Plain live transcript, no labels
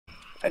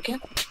I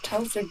can't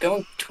tell if they're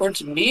going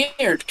towards me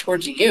or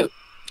towards you.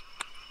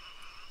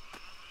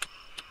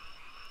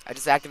 I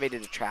just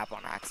activated a trap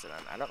on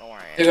accident. I don't know where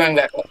I They're am. going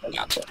back up the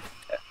mountain.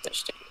 Yeah, they're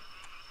sticking.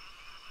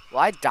 Will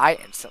I die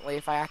instantly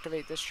if I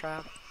activate this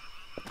trap?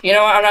 You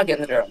know what? I'm not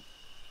getting the drone.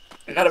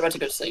 I'm not about to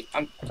go to sleep.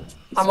 I'm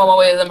on So, my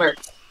way to the merc.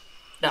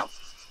 No,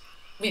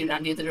 we do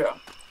not need the drone.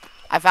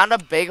 I found a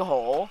big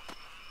hole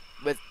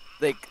with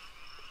like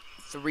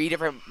 3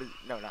 different.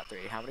 No, not 3.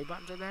 How many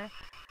buttons are there?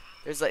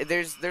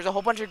 There's a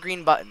whole bunch of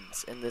green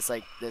buttons in this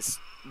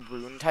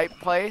rune type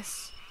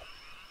place,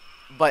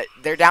 but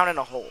they're down in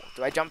a hole.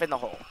 Do I jump in the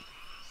hole?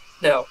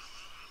 No,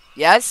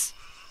 Yes.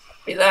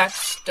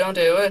 relax. Don't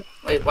do it.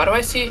 Wait, why do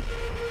I see?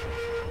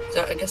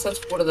 So I guess that's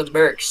one of the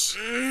mercs.